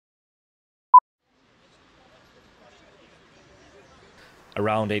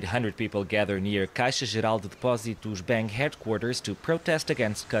Around 800 people gather near Caixa Geral de Depósitos Bank headquarters to protest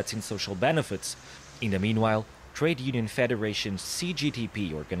against cuts in social benefits. In the meanwhile, Trade Union Federation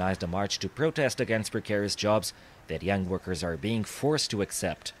CGTP organized a march to protest against precarious jobs that young workers are being forced to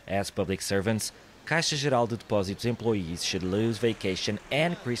accept. As public servants, Caixa Geral de Depósitos employees should lose vacation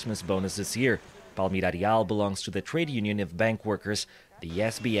and Christmas bonus this year. Palmira Real belongs to the Trade Union of Bank Workers, the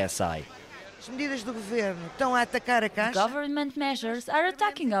SBSI. Government measures are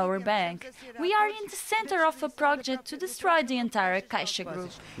attacking our bank. We are in the center of a project to destroy the entire Caixa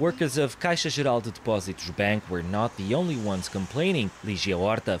group. Workers of Caixa Geral de Depósitos Bank were not the only ones complaining. Ligia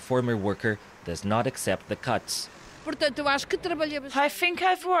Horta, a former worker, does not accept the cuts. I think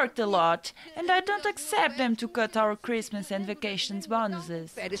I've worked a lot, and I don't accept them to cut our Christmas and vacations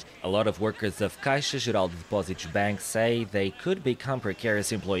bonuses. A lot of workers of Caixa Geral de Depósitos Bank say they could become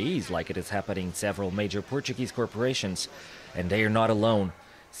precarious employees, like it is happening in several major Portuguese corporations. And they are not alone.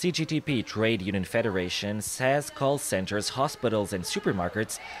 CGTP, Trade Union Federation, says call centers, hospitals and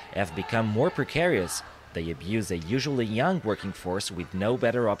supermarkets have become more precarious. They abuse a usually young working force with no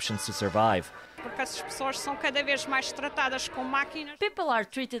better options to survive. People are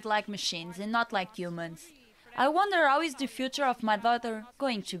treated like machines and not like humans. I wonder how is the future of my daughter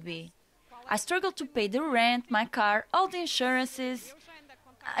going to be. I struggle to pay the rent, my car, all the insurances.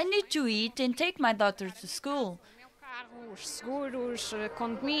 I need to eat and take my daughter to school. Os seguros,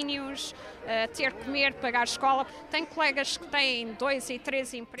 condomínios, ter que comer, pagar escola. Tenho colegas que têm 2 e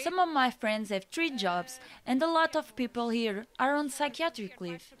 3 empregos. Some of my friends have 3 jobs, and a lot of people here are on psychiatric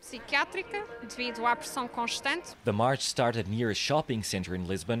leave. Psiquiátrica, devido à pressão constante. The march started near a shopping center in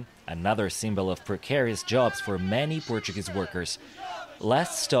Lisbon, another symbol of precarious jobs for many Portuguese workers.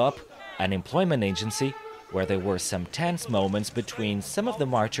 Last stop, an employment agency, where there were some tense moments between some of the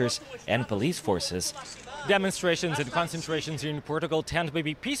marchers and police forces. Demonstrations and concentrations in Portugal tend to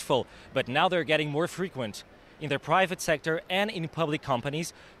be peaceful, but now they're getting more frequent. In the private sector and in public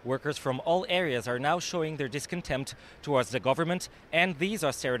companies, workers from all areas are now showing their discontent towards the government and these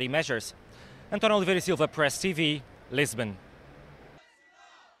austerity measures. António Oliveira Silva, Press TV, Lisbon.